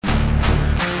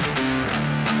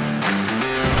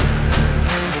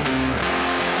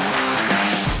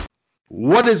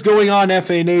What is going on,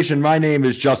 FA Nation? My name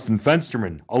is Justin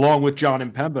Fensterman, along with Jon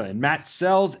Impemba and Matt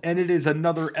Selz, and it is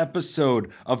another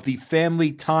episode of the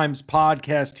Family Times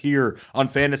podcast here on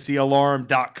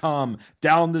FantasyAlarm.com.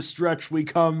 Down the stretch we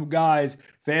come, guys.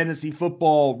 Fantasy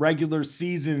football regular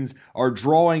seasons are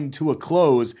drawing to a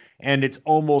close, and it's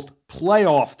almost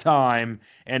playoff time.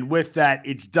 And with that,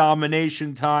 it's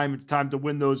domination time. It's time to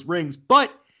win those rings.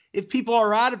 But if people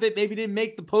are out of it, maybe didn't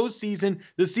make the postseason,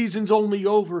 the season's only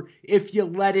over if you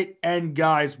let it end,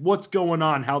 guys. What's going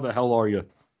on? How the hell are you?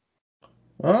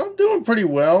 I'm doing pretty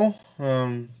well.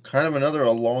 Kind of another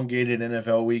elongated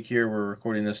NFL week here. We're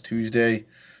recording this Tuesday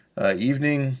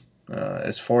evening.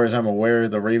 As far as I'm aware,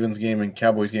 the Ravens game and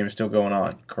Cowboys game is still going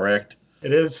on, correct?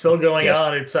 It is still going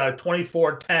on. It's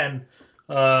 24-10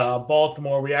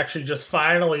 Baltimore. We actually just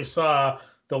finally saw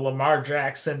the Lamar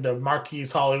Jackson to Marquise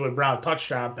Hollywood Brown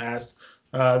touchdown pass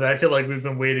that I feel like we've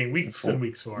been waiting weeks and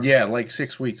weeks for. Yeah, like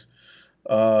 6 weeks.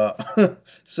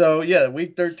 So, yeah,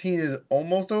 week 13 is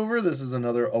almost over. This is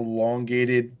another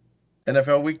elongated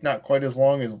NFL week, not quite as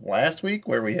long as last week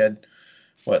where we had,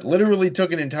 literally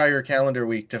took an entire calendar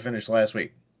week to finish last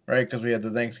week, right? Because we had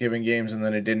the Thanksgiving games and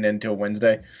then it didn't end until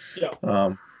Wednesday.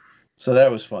 Yeah. So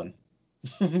that was fun.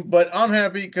 But I'm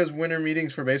happy because winter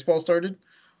meetings for baseball started.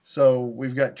 So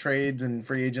we've got trades and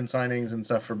free agent signings and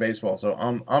stuff for baseball. So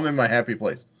I'm in my happy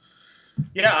place.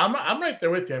 Yeah, I'm right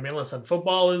there with you. I mean, listen,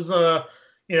 football is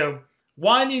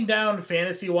winding down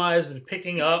fantasy wise and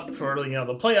picking up for the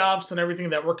playoffs and everything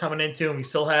that we're coming into, and we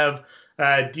still have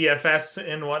DFS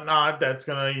and whatnot that's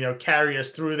gonna carry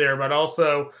us through there. But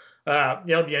also, the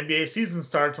NBA season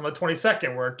starts on the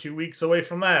 22nd. We're 2 weeks away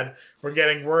from that. We're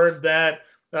getting word that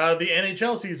the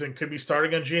NHL season could be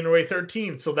starting on January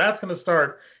 13th. So that's going to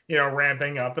start,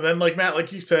 ramping up. And then, like Matt,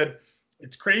 like you said,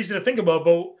 it's crazy to think about,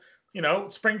 but,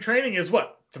 spring training is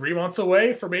 3 months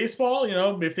away for baseball?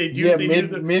 If they do,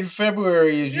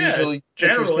 mid-February is usually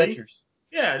generally pitchers.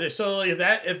 Yeah. So if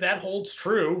that holds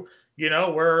true,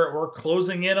 we're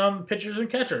closing in on pitchers and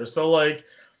catchers. So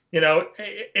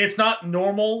it's not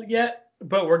normal yet,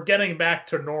 but we're getting back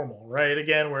to normal, right?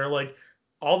 Again, we're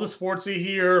all the sports you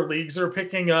hear, leagues are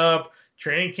picking up,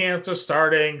 training camps are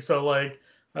starting. So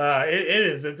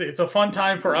it's a fun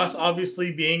time for us,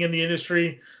 obviously being in the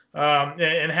industry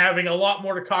and having a lot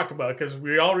more to talk about, because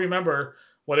we all remember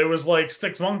what it was like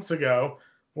 6 months ago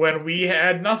when we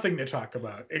had nothing to talk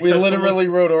about. We literally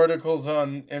wrote articles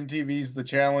on MTV's The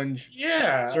Challenge,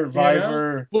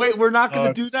 Survivor. Wait, we're not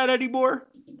going to do that anymore?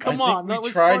 Come on. We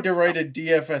tried to write a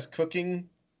DFS cooking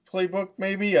playbook,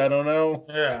 maybe. I don't know.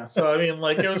 Yeah. So, I mean,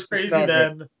 it was crazy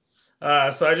then.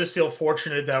 So I just feel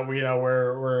fortunate that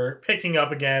we're picking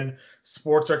up again.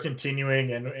 Sports are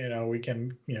continuing, and we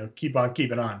can keep on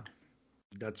keeping on.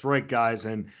 That's right, guys.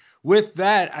 And with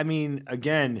that, I mean,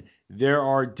 again, there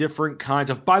are different kinds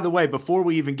of. By the way, before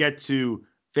we even get to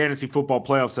fantasy football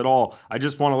playoffs at all, I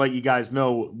just want to let you guys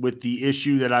know, with the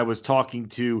issue that I was talking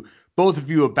to both of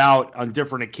you about on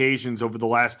different occasions over the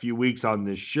last few weeks on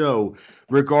this show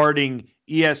regarding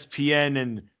ESPN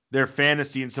and their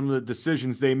fantasy and some of the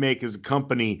decisions they make as a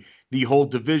company, the whole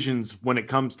divisions when it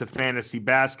comes to fantasy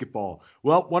basketball.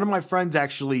 Well, one of my friends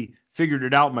actually figured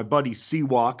it out, my buddy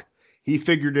Seawalk. He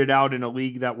figured it out in a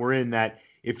league that we're in, that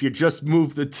if you just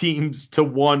move the teams to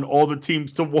all the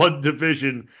teams to one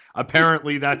division,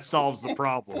 apparently that solves the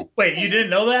problem. Wait, you didn't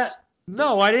know that?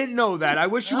 No, I didn't know that. I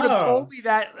wish you would have told me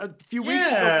that a few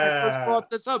weeks ago when I first brought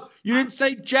this up. You didn't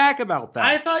say jack about that.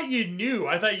 I thought you knew.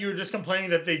 I thought you were just complaining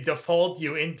that they default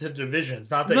you into divisions,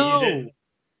 not that you didn't.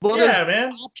 Well, yeah,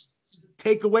 man.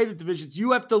 Take away the divisions.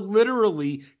 You have to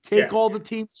literally take all the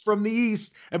teams from the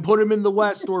East and put them in the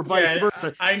West, or vice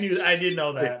versa. I did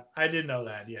know that. I did know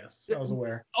that. Yes, I was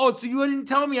aware. Oh, so you didn't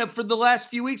tell me. For the last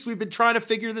few weeks, we've been trying to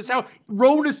figure this out.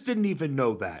 Ronus didn't even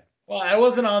know that. Well, I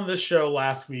wasn't on this show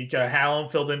last week. Hallam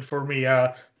filled in for me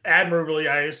admirably,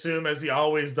 I assume, as he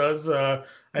always does. I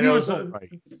know,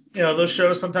 those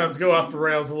shows sometimes go off the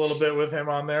rails a little bit with him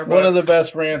on there. But... One of the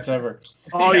best rants ever.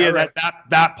 Oh yeah, right.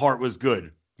 that part was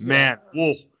good, man.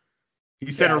 Whoa.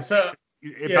 He said, I saw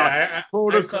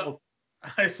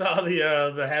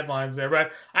the headlines there,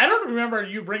 but I don't remember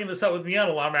you bringing this up with me on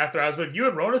Alarm After Hours, but you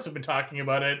and Ronus have been talking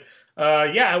about it.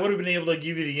 I would have been able to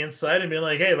give you the insight and be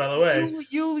like, hey, by the way,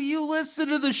 you listen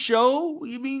to the show.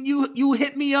 You mean you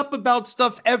hit me up about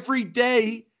stuff every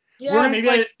day. Yeah,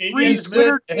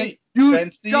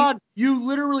 John, you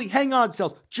literally hang on,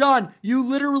 Selz. John, you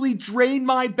literally drained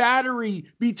my battery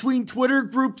between Twitter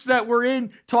groups that we're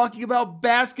in talking about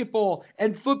basketball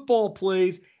and football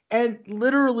plays, and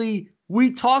literally we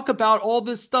talk about all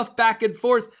this stuff back and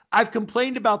forth. I've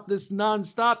complained about this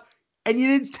nonstop, and you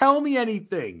didn't tell me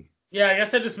anything. Yeah, I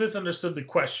guess I just misunderstood the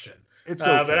question. It's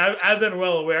okay. But I've been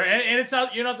well aware, and it's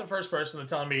not you're not the first person to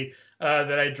tell me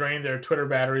that I drain their Twitter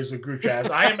batteries with group chats.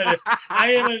 I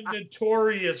am a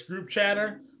notorious group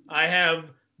chatter. I have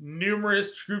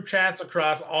numerous group chats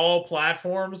across all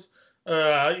platforms.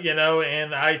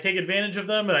 And I take advantage of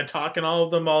them, and I talk in all of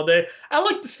them all day. I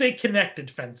like to stay connected,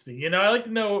 Fensty. I like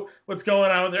to know what's going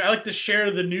on there. I like to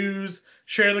share the news,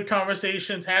 share the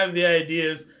conversations, have the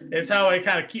ideas. It's how I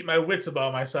kind of keep my wits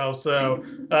about myself. So,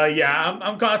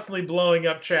 I'm constantly blowing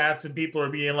up chats, and people are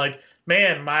being like,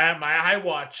 "Man, my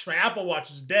Apple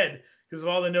Watch is dead because of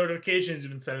all the notifications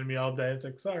you've been sending me all day." It's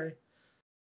like,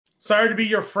 sorry to be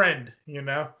your friend.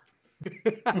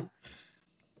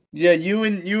 Yeah, you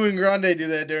and Grande do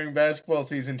that during basketball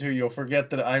season too. You'll forget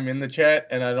that I'm in the chat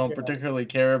and I don't particularly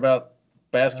care about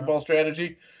basketball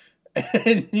strategy.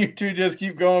 And you two just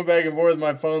keep going back and forth.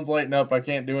 My phone's lighting up. I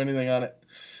can't do anything on it.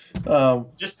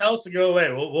 Just tell us to go away.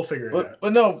 We'll figure it out.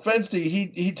 But no, Fensty,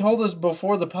 he told us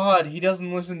before the pod he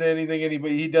doesn't listen to anything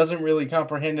anybody. He doesn't really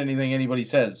comprehend anything anybody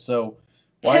says. So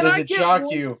why does it shock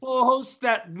you? Co-host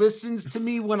that listens to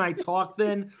me when I talk.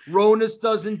 Then Ronus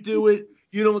doesn't do it.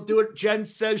 You don't do it. Jen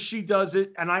says she does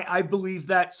it, and I believe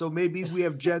that. So maybe we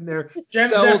have Jen there.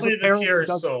 Jen's definitely the pure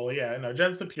soul. Yeah, no,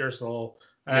 Jen's the pure soul.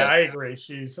 Yes. I agree.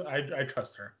 I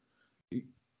trust her.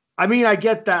 I mean, I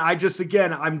get that.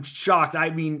 I'm shocked. I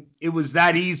mean, it was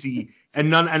that easy,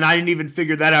 and I didn't even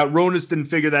figure that out. Ronus didn't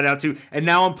figure that out too, and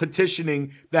now I'm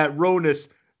petitioning that Ronus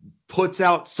puts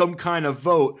out some kind of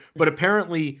vote. But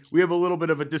apparently, we have a little bit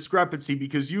of a discrepancy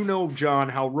because John,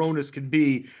 how Ronus can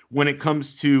be when it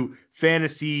comes to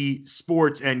fantasy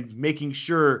sports and making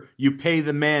sure you pay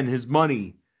the man his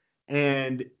money.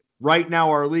 And right now,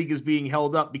 our league is being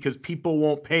held up because people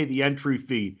won't pay the entry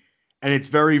fee, and it's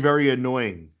very, very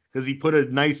annoying. Because he put a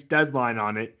nice deadline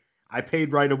on it. I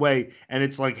paid right away, and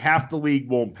it's like half the league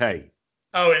won't pay.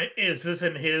 Oh, and is this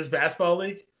in his basketball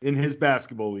league? In his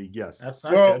basketball league, yes. That's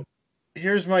not good.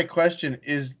 Here's my question: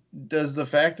 does the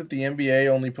fact that the NBA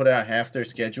only put out half their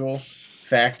schedule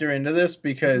factor into this?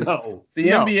 Because the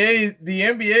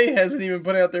NBA hasn't even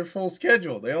put out their full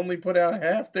schedule. They only put out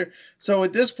half their. So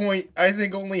at this point, I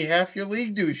think only half your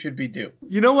league dues should be due.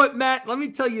 You know what, Matt? Let me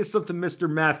tell you something, Mr.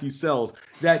 Matthew Selz,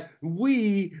 that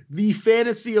we, the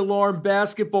Fantasy Alarm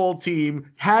basketball team,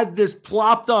 had this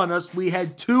plopped on us. We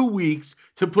had 2 weeks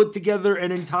to put together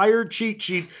an entire cheat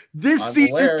sheet. This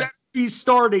season better be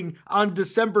starting on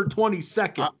December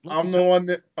 22nd. I'm the one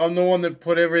that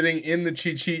put everything in the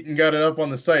cheat sheet and got it up on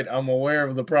the site. I'm aware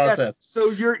of the process. Yes, so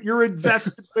you're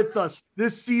invested with us.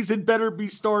 This season better be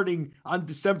starting on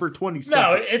December 22nd.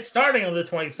 No, it's starting on the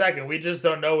 22nd. We just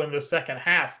don't know when the second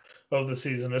half of the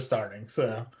season is starting.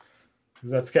 So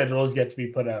that schedule is yet to be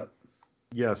put out.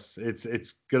 Yes,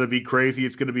 it's going to be crazy.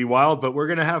 It's going to be wild, but we're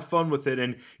going to have fun with it.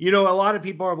 And, a lot of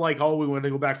people are like, oh, we want to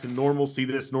go back to normalcy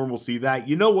this, normalcy that.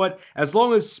 You know what? As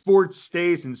long as sports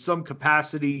stays in some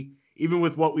capacity, even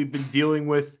with what we've been dealing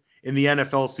with in the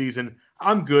NFL season,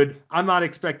 I'm good. I'm not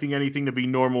expecting anything to be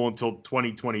normal until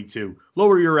 2022.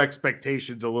 Lower your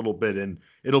expectations a little bit, and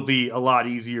it'll be a lot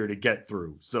easier to get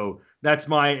through. So that's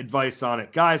my advice on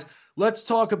it. Guys, let's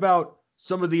talk about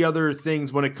some of the other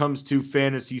things when it comes to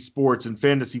fantasy sports and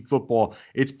fantasy football.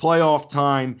 It's playoff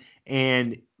time.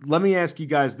 And let me ask you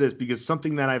guys this, because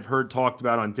something that I've heard talked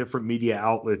about on different media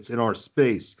outlets in our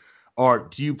space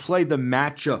do you play the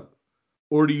matchup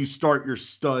or do you start your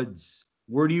studs?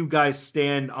 Where do you guys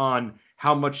stand on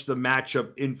how much the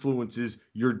matchup influences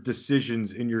your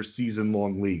decisions in your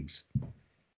season-long leagues?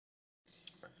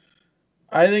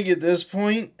 I think at this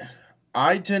point,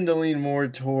 I tend to lean more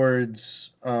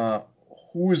towards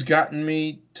who's gotten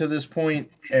me to this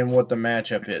point and what the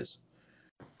matchup is.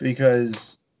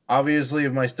 Because obviously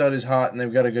if my stud is hot and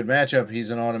they've got a good matchup, he's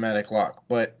an automatic lock.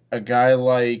 But a guy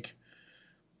like,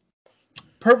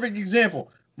 perfect example,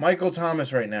 Michael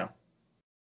Thomas right now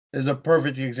is a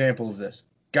perfect example of this.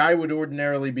 Guy would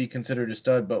ordinarily be considered a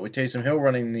stud, but with Taysom Hill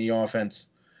running the offense,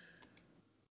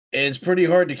 it's pretty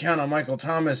hard to count on Michael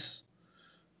Thomas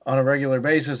on a regular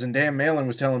basis. And Dan Malin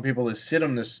was telling people to sit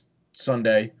him this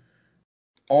Sunday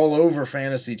all over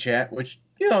fantasy chat, which,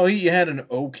 he had an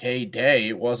okay day.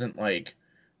 It wasn't like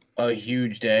a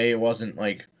huge day. It wasn't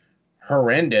like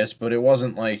horrendous, but it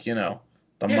wasn't like,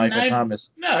 Michael Thomas.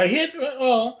 No, he had,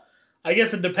 well, I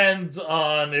guess it depends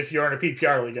on if you're in a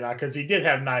PPR league or not, because he did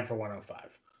have 9 for 105.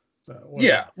 So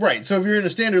yeah, right. So if you're in a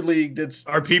standard league,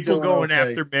 are people going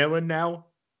after Malin now?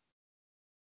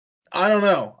 I don't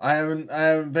know. I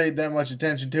haven't paid that much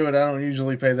attention to it. I don't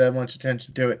usually pay that much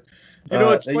attention to it.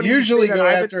 It's they funny usually go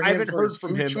after him for his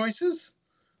food choices,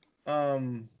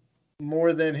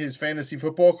 more than his fantasy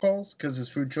football calls, because his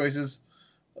food choices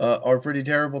are pretty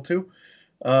terrible too.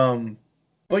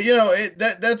 But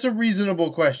that's a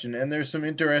reasonable question, and there's some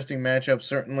interesting matchups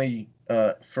certainly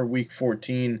for Week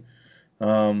 14.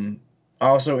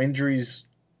 Also, injuries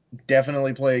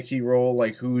definitely play a key role.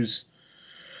 Like is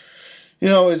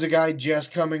a guy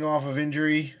just coming off of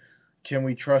injury? Can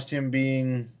we trust him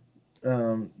being,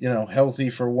 healthy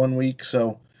for 1 week?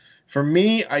 So, for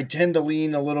me, I tend to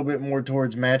lean a little bit more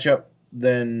towards matchup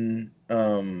than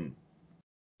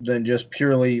just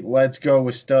purely let's go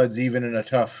with studs even in a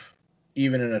tough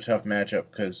matchup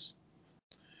because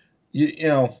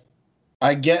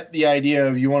I get the idea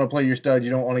of you want to play your studs,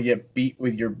 you don't want to get beat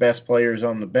with your best players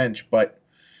on the bench, but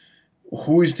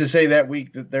who's to say that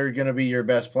week that they're going to be your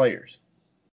best players?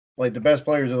 Like the best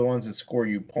players are the ones that score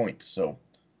you points, so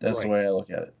that's the way I look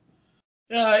at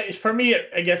it. For me,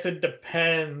 I guess it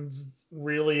depends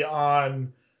really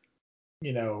on,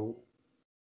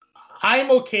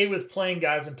 I'm okay with playing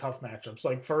guys in tough matchups.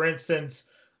 Like for instance,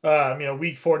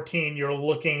 week 14, you're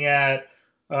looking at,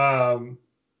 who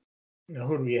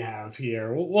do we have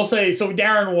here? We'll say, so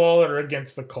Darren Waller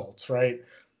against the Colts, right?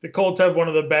 The Colts have one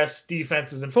of the best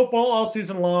defenses in football all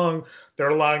season long. They're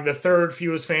allowing the third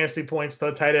fewest fantasy points to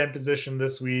the tight end position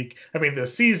this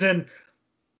season.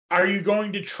 Are you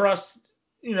going to trust,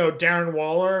 Darren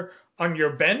Waller on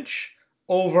your bench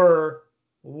over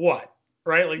what?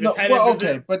 Right? Like the tight end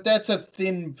position. But that's a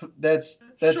thin a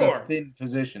thin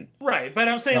position. Right. But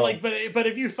I'm saying but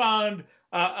if you found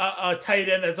a tight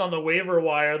end that's on the waiver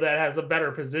wire that has a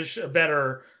better position, a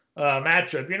better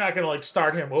matchup, you're not going to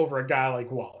start him over a guy like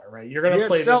Waller, right? You're going to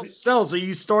play Selz. Are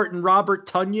you starting Robert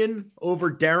Tonyan over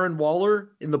Darren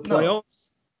Waller in the playoffs? No.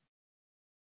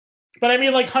 But I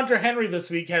mean, Hunter Henry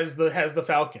this week has the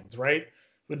Falcons, right?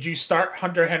 Would you start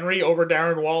Hunter Henry over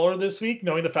Darren Waller this week,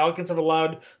 knowing the Falcons have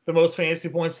allowed the most fantasy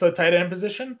points to the tight end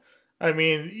position? I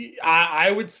mean,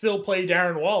 I would still play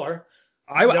Darren Waller.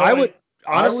 I would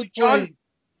honestly, John.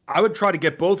 I would try to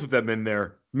get both of them in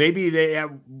there. Maybe they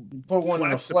have put one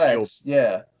in a flex.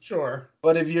 Yeah, sure.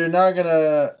 But if you're not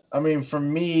gonna, for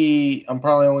me, I'm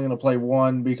probably only gonna play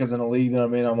one because in a league that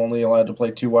I'm in, I'm only allowed to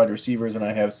play 2 wide receivers, and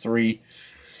I have 3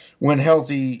 when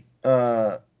healthy.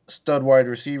 Stud wide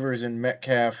receivers in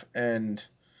Metcalf and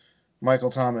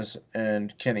Michael Thomas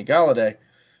and Kenny Galladay.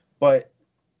 But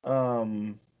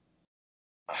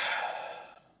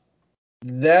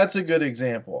that's a good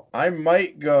example. I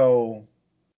might go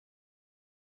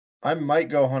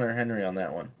Hunter Henry on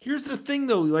that one. Here's the thing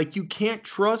though, you can't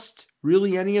trust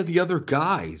really any of the other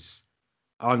guys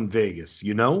on Vegas,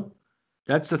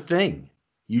 That's the thing.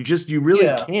 You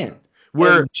really can't.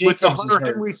 Where with the Hunter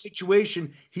Henry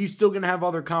situation, he's still going to have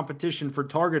other competition for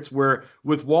targets. Where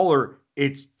with Waller,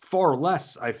 it's far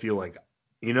less. I feel like,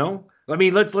 I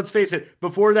mean, let's face it.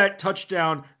 Before that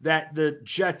touchdown, that the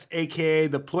Jets, aka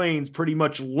the Planes, pretty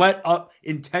much let up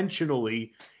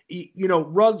intentionally.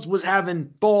 Ruggs was having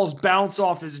balls bounce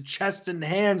off his chest and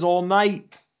hands all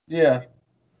night. Yeah,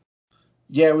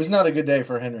 it was not a good day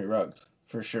for Henry Ruggs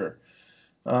for sure.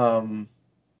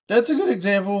 That's a good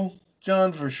example,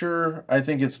 John, for sure. I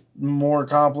think it's more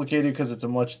complicated because it's a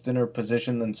much thinner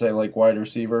position than, say, wide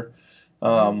receiver.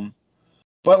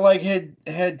 But,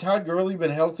 had Todd Gurley been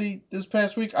healthy this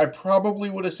past week, I probably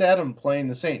would have sat him playing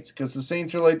the Saints because the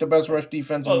Saints are, the best rush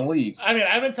defense in the league. I mean,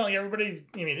 I've been telling everybody,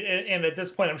 and at this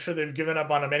point, I'm sure they've given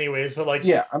up on him anyways, but,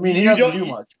 yeah, he doesn't do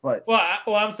much, but... Well,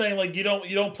 I'm saying, you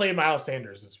don't play Miles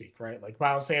Sanders this week, right?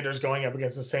 Miles Sanders going up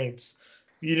against the Saints.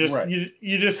 You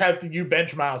just have to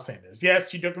bench Miles Sanders.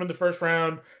 Yes, you took him in the first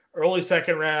round, early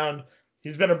second round.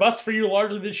 He's been a bust for you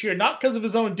largely this year, not because of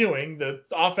his own doing. The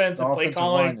offense and play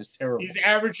calling is terrible. He's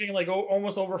averaging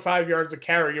almost over 5 yards a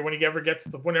carry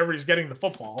whenever he's getting the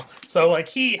football. So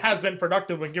he has been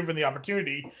productive when given the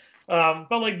opportunity.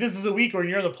 But this is a week where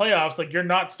you're in the playoffs. You're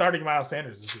not starting Miles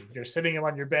Sanders this week. You're sitting him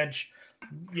on your bench.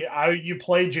 You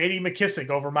play J.D. McKissick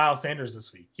over Miles Sanders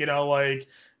this week.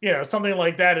 Something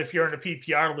like that. If you're in a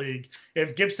PPR league,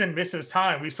 if Gibson misses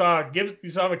time, we saw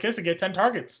McKissick get 10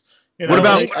 targets. What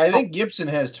about? I think Gibson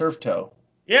has turf toe.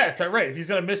 Yeah, right. If he's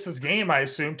going to miss this game, I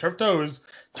assume turf toe is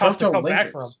tough to come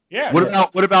back from. Yeah.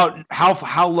 What about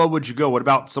how low would you go? What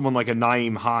about someone like a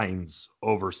Nyheim Hines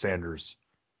over Sanders?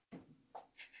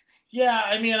 Yeah,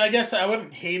 I mean, I guess I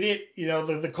wouldn't hate it.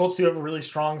 The Colts do have a really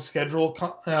strong schedule.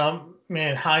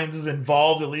 Hines is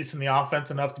involved at least in the offense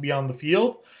enough to be on the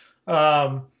field.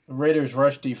 Raiders'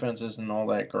 rush defense isn't all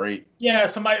that great. Yeah,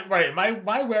 so my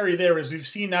worry there is we've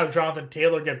seen now Jonathan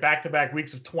Taylor get back-to-back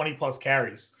weeks of 20-plus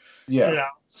carries. Yeah.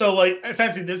 So,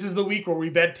 Fancy, this is the week where we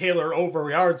bet Taylor over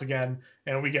yards again,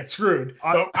 and we get screwed.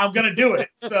 So I'm going to do it.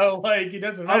 So, it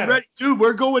doesn't matter. Dude,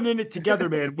 we're going in it together,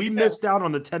 man. We missed out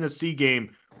on the Tennessee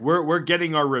game we're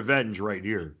getting our revenge right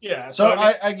here. Yeah. So I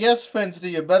mean, I guess,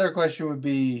 Fensty, a better question would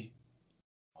be,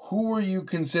 who are you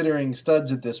considering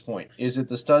studs at this point? Is it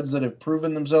the studs that have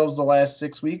proven themselves the last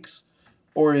 6 weeks,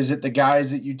 or is it the guys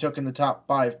that you took in the top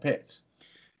 5 picks?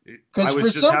 I Because was for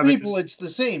just some having people, it's the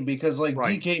same. Because like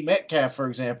right. DK Metcalf, for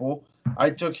example, I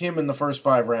took him in the first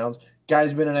 5 rounds.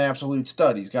 Guy's been an absolute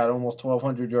stud. He's got almost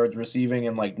 1,200 yards receiving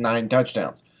and like 9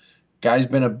 touchdowns. Guy's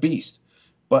been a beast.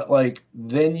 But like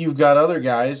then you've got other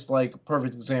guys, like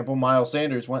perfect example, Miles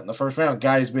Sanders went in the first round.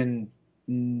 Guy's been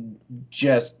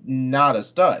just not a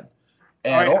stud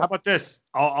All at right, how all. about this?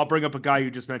 I'll bring up a guy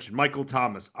you just mentioned, Michael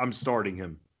Thomas. I'm starting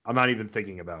him. I'm not even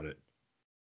thinking about it.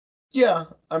 Yeah,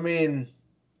 I mean,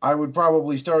 I would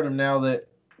probably start him now that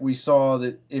we saw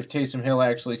that if Taysom Hill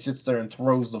actually sits there and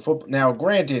throws the football. Now,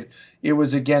 granted, it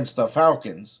was against the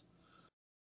Falcons.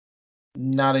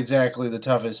 Not exactly the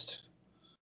toughest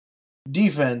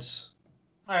defense.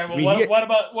 all right. I Well, mean, what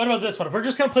about this one? If we're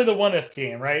just gonna play the what if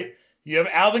game, right? You have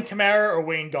Alvin Kamara or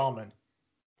Wayne Gallman.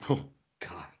 oh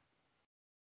God,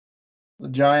 The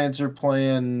Giants are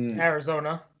playing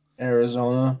Arizona,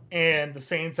 Arizona. and the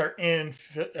Saints are in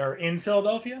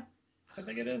Philadelphia. I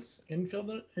think it is in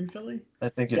Philly. I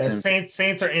think it's Yeah, in.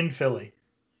 Saints are in Philly.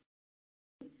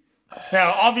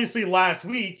 Now, obviously, last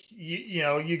week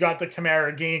you got the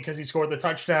Kamara game because he scored the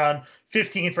touchdown,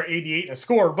 15 for 88 and a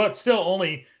score, but still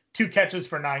only 2 catches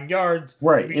for 9 yards.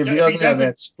 Right. If he doesn't have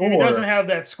that if he doesn't score, have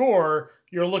that score,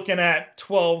 you're looking at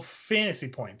 12 fantasy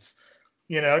points.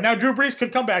 Now Drew Brees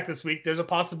could come back this week. There's a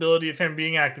possibility of him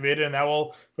being activated, and that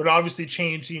would obviously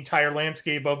change the entire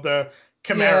landscape of the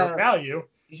Kamara value.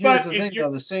 here's But the if thing, you're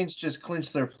though: the Saints just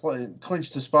clinched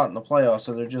a spot in the playoffs,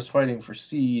 so they're just fighting for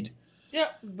seed. Yeah,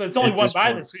 but it's only At one this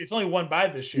bye point. this week. It's only one bye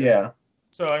this year. Yeah.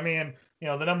 So I mean,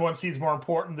 the number one seed is more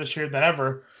important this year than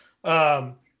ever.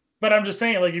 But I'm just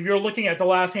saying, like, if you're looking at the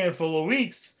last handful of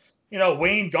weeks,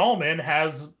 Wayne Gallman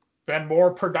has been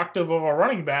more productive of a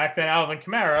running back than Alvin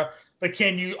Kamara. But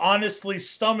can you honestly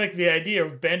stomach the idea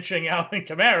of benching Alvin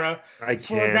Kamara I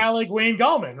for a can't. guy like Wayne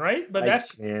Gallman, right? But I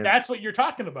that's can't. that's what you're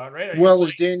talking about, right? Are you Well,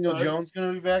 is playing Daniel studs? Jones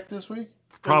going to be back this week? Does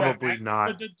that Probably matter?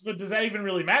 not. But does that even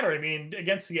really matter? I mean,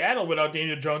 against Seattle without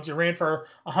Daniel Jones, he ran for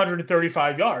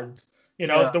 135 yards.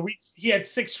 Yeah. The weeks he had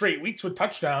 6 straight weeks with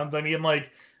touchdowns. I mean,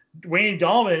 like Wayne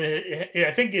Gallman,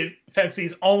 I think Fancy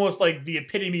is almost like the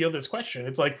epitome of this question.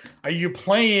 It's like, are you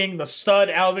playing the stud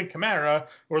Alvin Kamara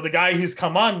or the guy who's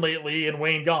come on lately in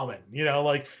Wayne Gallman?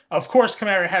 Like of course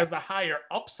Kamara has the higher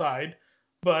upside,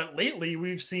 but lately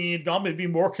we've seen Gallman be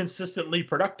more consistently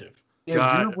productive. If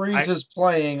Drew Brees is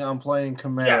playing, I'm playing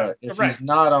Kamara. If right. he's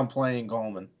not, I'm playing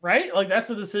Gallman. Right? Like that's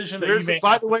the decision that you make.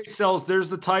 By the way, Selz, there's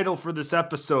the title for this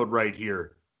episode right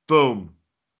here. Boom.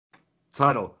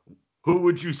 Title. Who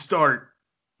would you start?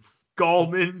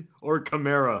 Gallman or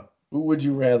Kamara? Who would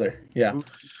you rather? Yeah. Who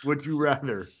would you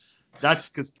rather? That's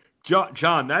because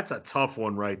John, that's a tough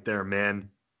one right there, man.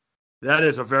 That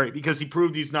is because he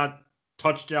proved he's not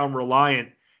touchdown reliant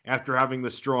after having the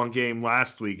strong game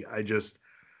last week.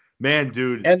 Man,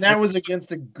 dude. And that was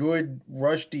against a good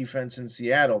rush defense in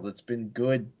Seattle that's been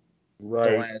good the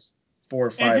last 4 or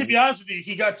 5 And to be honest with you,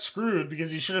 he got screwed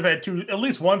because he should have had at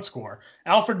least one score.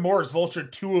 Alfred Morris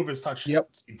vultured 2 of his touchdowns. Yep.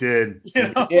 He did. He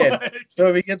did. So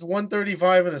if he gets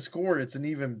 135 and a score, it's an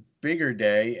even bigger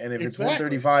day. And if it's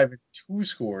 135 and 2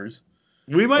 scores,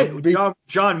 we might,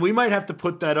 John, we might have to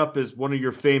put that up as one of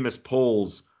your famous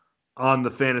polls on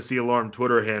the Fantasy Alarm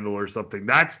Twitter handle or something.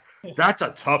 That's a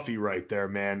toughie right there,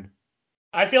 man.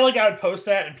 I feel like I would post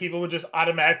that and people would just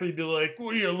automatically be like,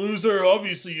 well, you're a loser.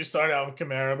 Obviously, you start out with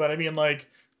Kamara. But I mean, like...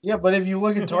 Yeah, but if you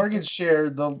look at target share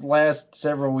the last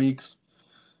several weeks,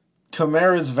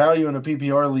 Kamara's value in a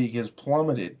PPR league has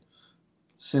plummeted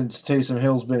since Taysom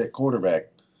Hill's been at quarterback.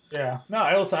 Yeah, no,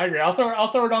 I agree. I'll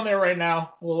throw it on there right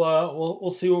now.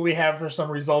 We'll see what we have for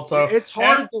some results. It's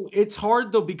hard. It's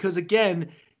hard though because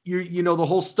again, the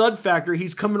whole stud factor.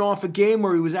 He's coming off a game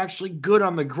where he was actually good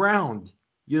on the ground.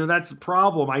 That's the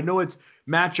problem. I know it's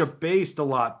matchup based a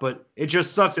lot, but it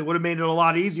just sucks. It would have made it a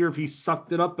lot easier if he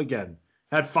sucked it up again.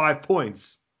 Had 5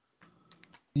 points.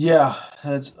 Yeah,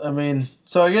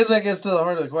 so I guess that gets to the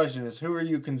heart of the question is who are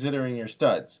you considering your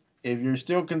studs? If you're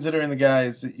still considering the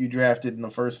guys that you drafted in the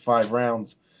first 5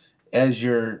 rounds as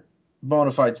your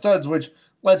bona fide studs, which,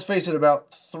 let's face it,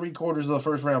 about 3/4 of the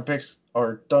first round picks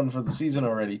are done for the season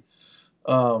already.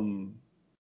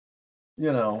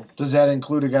 Does that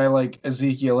include a guy like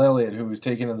Ezekiel Elliott, who was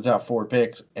taken in the top 4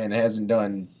 picks and hasn't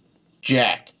done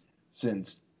jack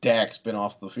since Dak's been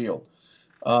off the field?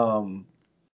 Or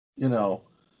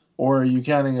are you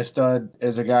counting a stud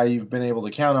as a guy you've been able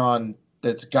to count on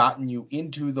that's gotten you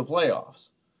into the playoffs?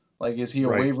 Like, is he a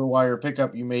Right. waiver wire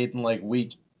pickup you made in like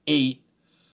week 8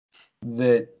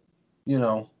 that,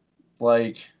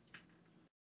 like,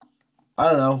 I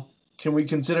don't know. Can we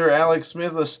consider Alex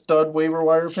Smith a stud waiver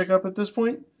wire pickup at this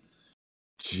point?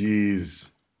 Jeez.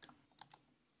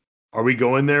 Are we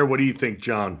going there? What do you think,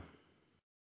 John?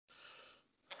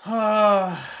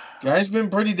 Guy's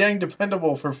been pretty dang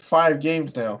dependable for 5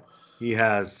 games now. He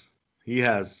has.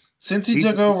 Since he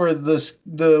took over,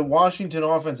 the Washington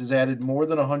offense has added more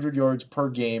than 100 yards per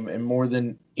game and more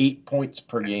than 8 points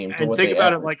per game to And what think they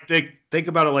about average. it like think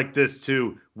about it like this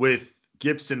too. With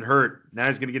Gibson hurt, now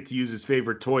he's going to get to use his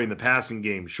favorite toy in the passing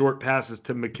game: short passes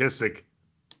to McKissick.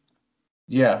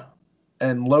 Yeah,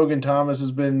 and Logan Thomas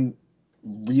has been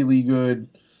really good.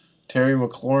 Terry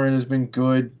McLaurin has been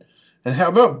good. And how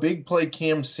about big play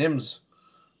Cam Sims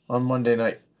on Monday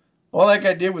night? All that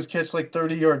guy did was catch like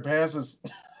 30-yard passes.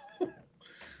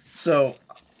 So,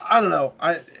 I don't know.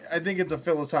 I think it's a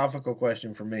philosophical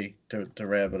question for me to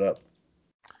wrap it up.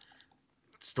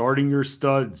 Starting your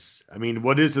studs. I mean,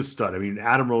 what is a stud? I mean,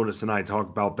 Adam Rodas and I talk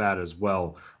about that as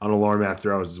well on Alarm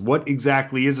After Hours. What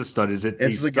exactly is a stud? Is it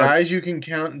It's the guys you can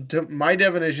count. My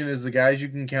definition is the guys you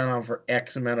can count on for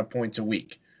X amount of points a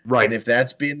week. Right. And if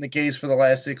that's been the case for the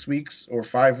last 6 weeks or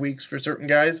 5 weeks for certain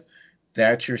guys,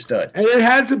 that's your stud. And it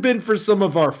hasn't been for some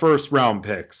of our first round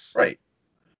picks. Right.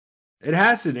 It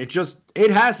hasn't.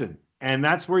 It hasn't. And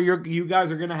that's where you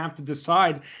guys are going to have to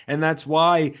decide. And that's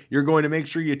why you're going to make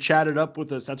sure you chat it up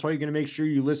with us. That's why you're going to make sure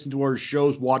you listen to our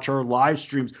shows, watch our live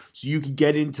streams so you can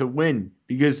get into win.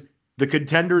 Because the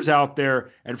contenders out there,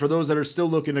 and for those that are still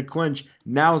looking to clinch,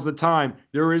 now's the time.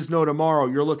 There is no tomorrow.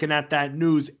 You're looking at that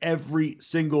news every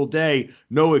single day.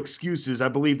 No excuses. I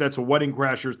believe that's a Wedding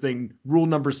Crashers thing. Rule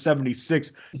number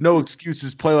 76. No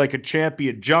excuses. Play like a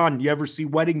champion. John, you ever see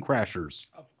Wedding Crashers?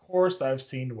 Of course, I've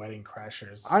seen Wedding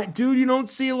Crashers. Dude, you don't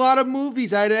see a lot of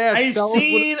movies. I'd ask.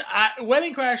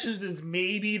 Wedding Crashers is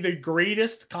maybe the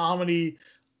greatest comedy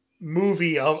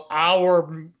movie of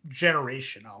our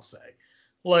generation, I'll say.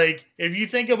 Like, if you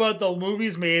think about the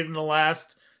movies made in the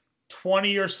last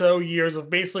 20 or so years of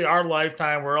basically our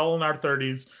lifetime, we're all in our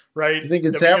 30s, right? You think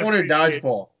it's that one or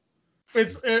Dodgeball?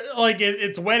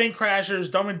 It's Wedding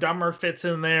Crashers, Dumb and Dumber fits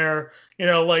in there.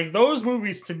 Like, those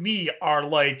movies to me are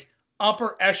like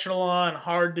upper echelon,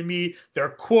 hard to meet. They're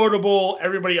quotable.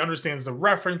 Everybody understands the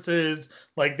references.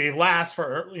 Like, they last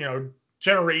for,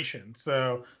 generations.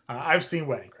 So I've seen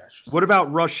Wedding Crashers. What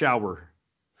about Rush Hour?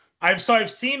 I've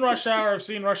seen Rush Hour. I've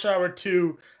seen Rush Hour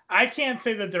 2. I can't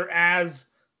say that they're as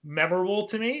memorable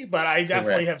to me, but I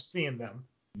definitely have seen them.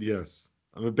 Yes.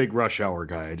 I'm a big Rush Hour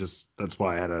guy. That's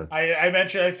why I had a...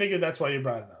 I figured that's why you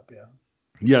brought it up, yeah.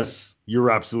 Yes, you're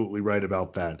absolutely right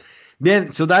about that.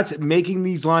 Then, so that's making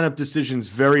these lineup decisions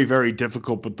very, very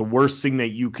difficult, but the worst thing that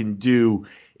you can do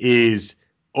is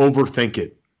overthink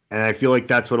it. And I feel like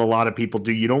that's what a lot of people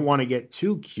do. You don't want to get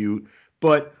too cute,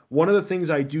 but one of the things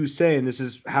I do say, and this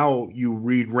is how you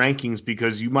read rankings,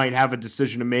 because you might have a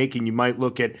decision to make and you might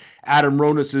look at Adam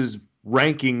Ronas's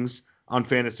rankings on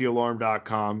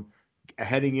fantasyalarm.com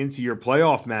heading into your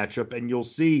playoff matchup, and you'll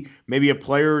see maybe a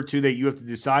player or two that you have to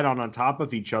decide on top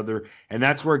of each other. And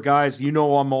that's where, guys, I'm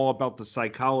all about the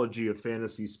psychology of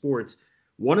fantasy sports.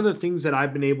 One of the things that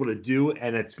I've been able to do,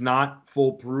 and it's not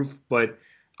foolproof, but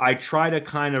I try to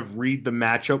kind of read the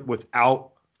matchup without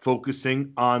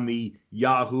focusing on the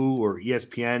Yahoo or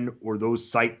ESPN or those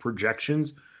site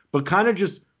projections, but kind of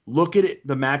just look at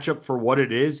the matchup for what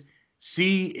it is,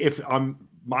 see if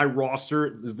my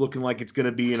roster is looking like it's going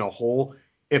to be in a hole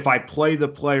if I play the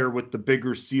player with the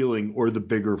bigger ceiling or the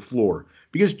bigger floor.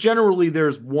 Because generally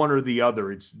there's one or the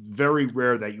other. It's very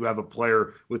rare that you have a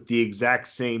player with the exact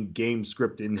same game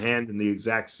script in hand in the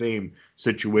exact same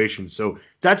situation. So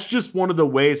that's just one of the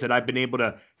ways that I've been able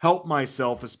to help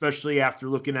myself, especially after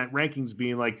looking at rankings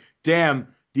being like, damn,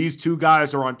 these two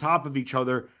guys are on top of each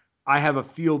other. I have a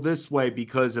feel this way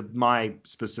because of my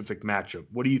specific matchup.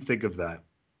 What do you think of that?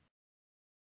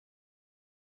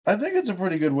 I think it's a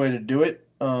pretty good way to do it.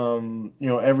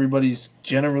 Everybody's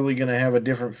generally going to have a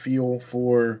different feel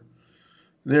for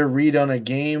their read on a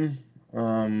game.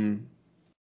 You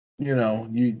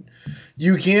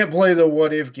can't play the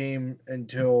what if game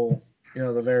until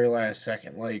the very last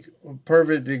second. Like,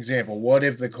 perfect example: what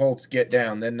if the Colts get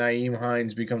down? Then Nyheim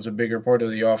Hines becomes a bigger part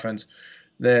of the offense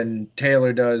than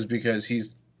Taylor does because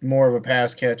he's more of a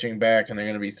pass catching back, and they're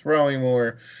going to be throwing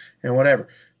more and whatever.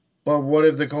 But what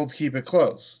if the Colts keep it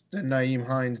close? Then Nyheim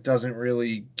Hines doesn't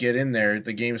really get in there.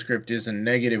 The game script is a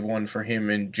negative one for him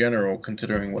in general,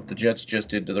 considering what the Jets just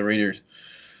did to the Raiders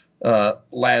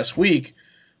last week.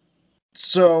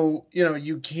 So,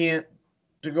 you can't,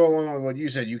 to go along with what you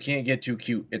said, you can't get too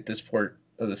cute at this part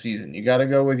of the season. You got to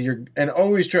go with and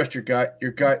always trust your gut.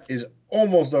 Your gut is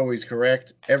almost always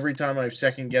correct. Every time I've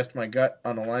second guessed my gut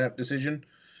on a lineup decision,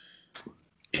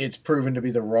 it's proven to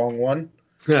be the wrong one.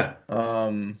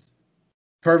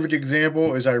 Perfect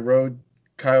example is I rode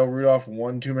Kyle Rudolph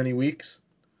one too many weeks,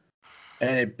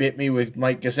 and it bit me with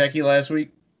Mike Gesicki last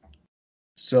week.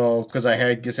 So, because I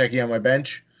had Gesicki on my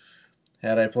bench,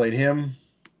 had I played him,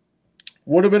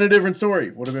 would have been a different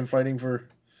story. Would have been fighting for,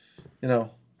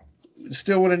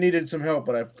 still would have needed some help,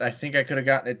 but I think I could have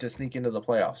gotten it to sneak into the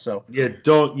playoffs. So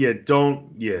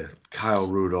Kyle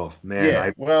Rudolph, man. Yeah,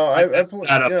 I played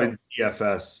that up in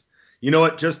DFS. You know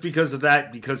what? Just because of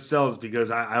that, because Selz,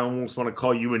 because I almost want to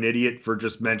call you an idiot for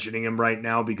just mentioning him right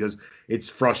now because it's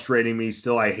frustrating me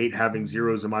still. I hate having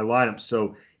zeros in my lineup.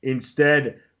 So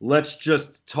instead, let's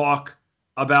just talk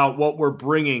about what we're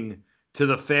bringing to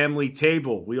the family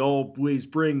table. We always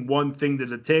bring one thing to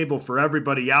the table for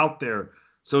everybody out there.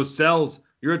 So Selz,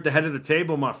 you're at the head of the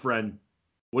table, my friend.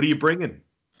 What are you bringing?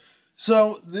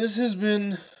 So this has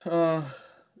been,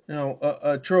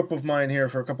 a trope of mine here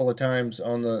for a couple of times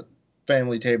on the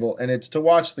family table, and it's to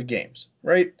watch the games,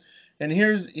 right? And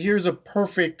here's a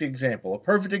perfect example. A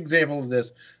perfect example of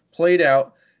this played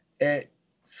out at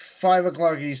 5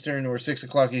 o'clock Eastern or 6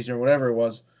 o'clock Eastern, whatever it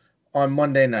was, on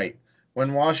Monday night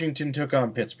when Washington took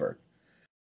on Pittsburgh.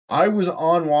 I was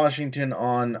on Washington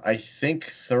on, I think,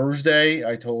 Thursday.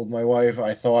 I told my wife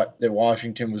I thought that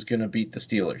Washington was going to beat the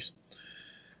Steelers.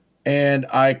 And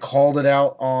I called it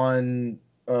out on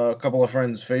a couple of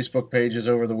friends' Facebook pages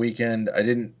over the weekend.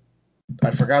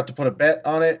 I forgot to put a bet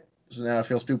on it. So now I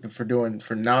feel stupid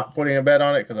for not putting a bet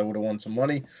on it because I would have won some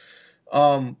money.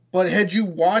 But had you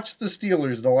watched the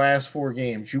Steelers the last 4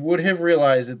 games, you would have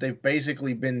realized that they've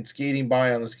basically been skating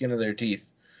by on the skin of their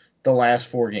teeth the last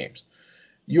 4 games.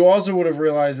 You also would have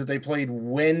realized that they played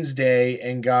Wednesday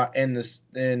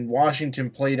and Washington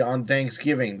played on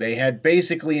Thanksgiving. They had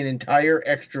basically an entire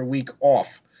extra week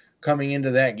off coming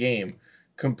into that game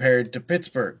compared to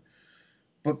Pittsburgh.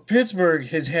 But Pittsburgh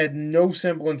has had no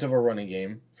semblance of a running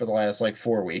game for the last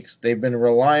 4 weeks. They've been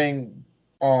relying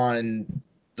on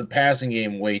the passing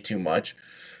game way too much.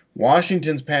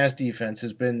 Washington's pass defense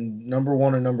has been number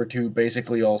 1 or number 2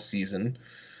 basically all season.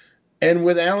 And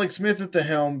with Alex Smith at the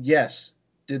helm, yes.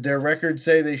 Did their record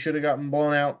say they should have gotten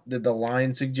blown out? Did the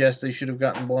line suggest they should have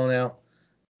gotten blown out?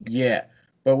 Yeah.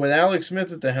 But with Alex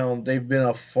Smith at the helm, they've been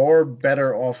a far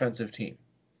better offensive team.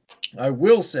 I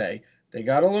will say they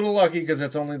got a little lucky because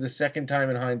that's only the second time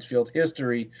in Heinz Field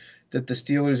history that the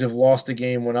Steelers have lost a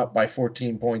game when up by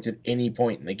 14 points at any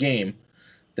point in the game.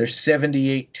 They're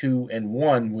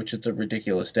 78-2-1, which is a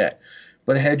ridiculous stat.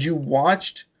 But had you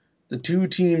watched the two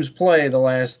teams play the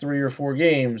last 3 or 4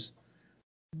 games,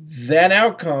 that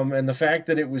outcome and the fact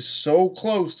that it was so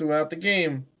close throughout the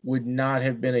game would not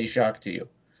have been a shock to you.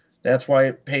 That's why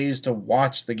it pays to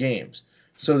watch the games.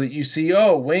 So that you see,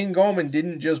 Wayne Gallman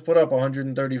didn't just put up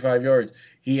 135 yards.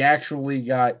 He actually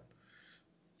got,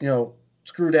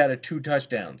 screwed out of 2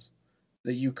 touchdowns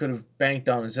that you could have banked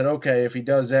on and said, okay, if he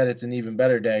does that, it's an even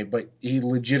better day. But he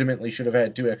legitimately should have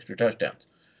had 2 extra touchdowns.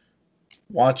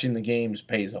 Watching the games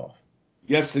pays off.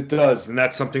 Yes, it does. And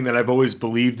that's something that I've always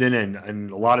believed in.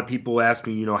 And a lot of people ask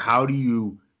me, how'd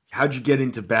you get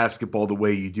into basketball the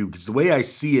way you do? Because the way I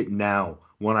see it now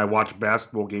when I watch a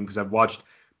basketball game, because I've watched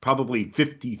probably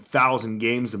 50,000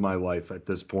 games in my life at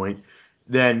this point,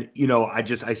 then, I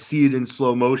see it in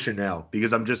slow motion now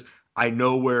because I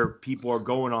know where people are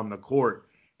going on the court.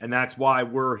 And that's why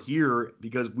we're here,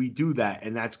 because we do that.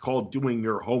 And that's called doing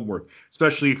your homework,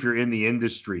 especially if you're in the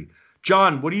industry.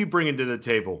 John, what are you bringing to the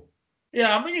table?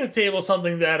 Yeah, I'm bringing to the table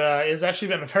something that has actually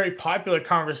been a very popular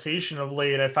conversation of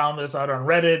late. I found this out on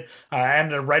Reddit. I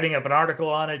ended up writing up an article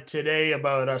on it today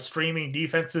about streaming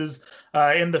defenses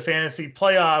in the fantasy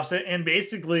playoffs. And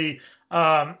basically,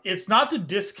 it's not to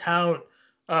discount,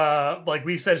 like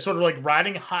we said, sort of like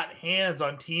riding hot hands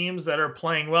on teams that are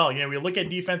playing well. We look at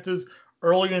defenses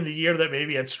earlier in the year that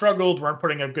maybe had struggled, weren't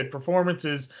putting up good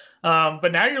performances.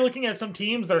 But now you're looking at some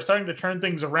teams that are starting to turn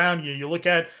things around. You look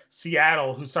at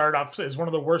Seattle, who started off as one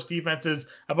of the worst defenses,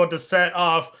 about to set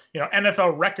off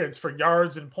NFL records for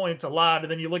yards and points allowed. And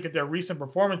then you look at their recent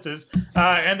performances,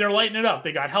 and they're lighting it up.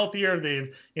 They got healthier.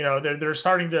 They're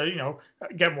starting to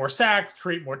get more sacks,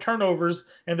 create more turnovers,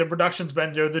 and their production's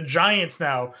been there. The Giants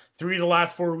now, 3 of the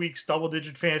last 4 weeks,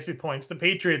 double-digit fantasy points. The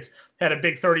Patriots had a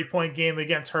big 30-point game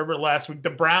against Herbert last week. The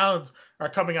Browns are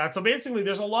coming on. So basically,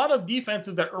 there's a lot of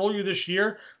defenses that earlier this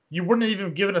year you wouldn't have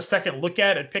even given a second look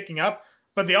at picking up,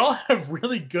 but they all have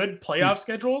really good playoff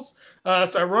schedules.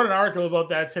 So I wrote an article about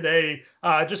that today,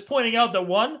 just pointing out that,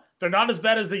 one, they're not as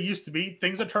bad as they used to be.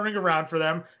 Things are turning around for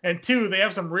them. And 2, they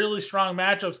have some really strong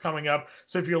matchups coming up.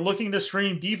 So if you're looking to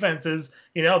stream defenses,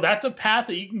 that's a path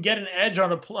that you can get an edge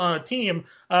on a team.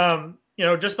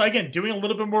 Just by, again, doing a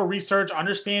little bit more research,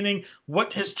 understanding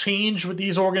what has changed with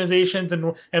these organizations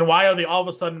and why are they all of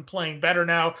a sudden playing better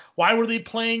now? Why were they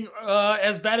playing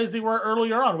as bad as they were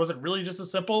earlier on? Was it really just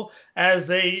as simple as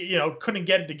they, couldn't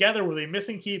get it together? Were they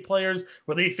missing key players?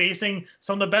 Were they facing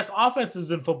some of the best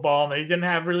offenses in football and they didn't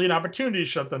have really an opportunity to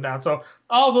shut them down? So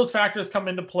all of those factors come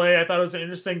into play. I thought it was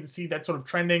interesting to see that sort of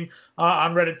trending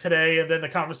on Reddit today, and then the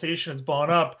conversation has blown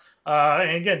up. And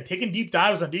again, taking deep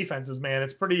dives on defenses, man,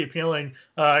 it's pretty appealing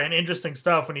and interesting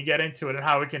stuff when you get into it and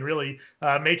how it can really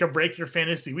make or break your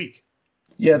fantasy week.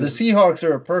 Yeah, the Seahawks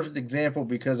are a perfect example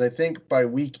because I think by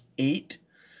week 8,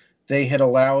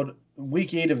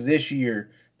 week 8 of this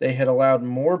year, they had allowed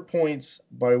more points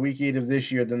by week 8 of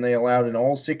this year than they allowed in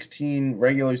all 16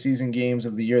 regular season games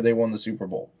of the year they won the Super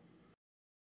Bowl.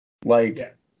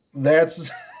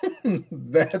 That's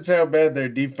how bad their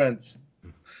defense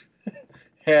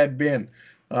had been.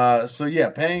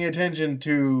 Paying attention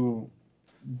to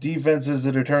defenses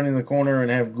that are turning the corner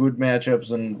and have good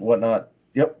matchups and whatnot.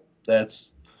 Yep,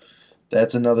 that's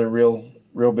another real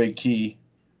big key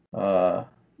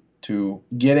to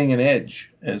getting an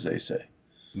edge, as they say.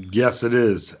 Yes, it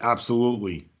is.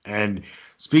 Absolutely. And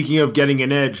speaking of getting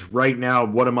an edge, right now,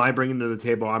 what am I bringing to the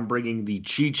table? I'm bringing the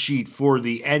cheat sheet for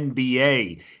the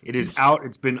NBA. It is out.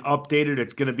 It's been updated.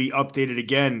 It's going to be updated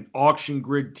again. Auction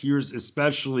grid tiers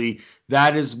especially.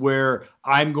 That is where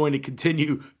I'm going to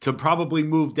continue to probably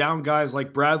move down guys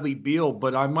like Bradley Beal,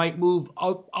 but I might move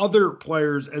up other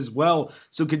players as well.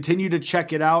 So continue to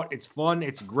check it out. It's fun.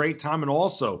 It's a great time. And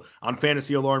also on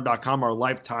fantasyalarm.com, our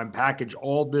lifetime package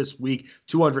all this week,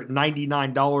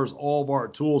 $299, all of our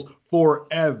tools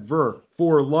forever,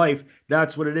 for life.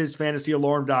 That's what it is.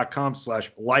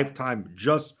 fantasyalarm.com/lifetime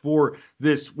just for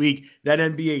this week. That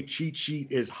NBA cheat sheet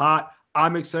is hot.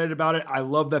 I'm excited about it. I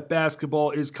love that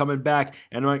basketball is coming back,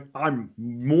 and I'm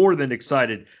more than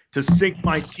excited to sink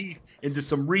my teeth into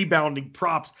some rebounding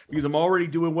props because I'm already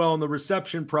doing well in the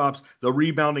reception props. The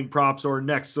rebounding props are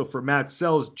next. So for Matt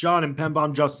Selz, Jon Impemba,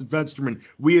 I'm Justin Fensterman.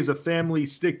 We as a family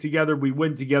stick together. We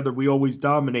win together. We always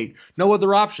dominate. No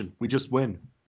other option. We just win.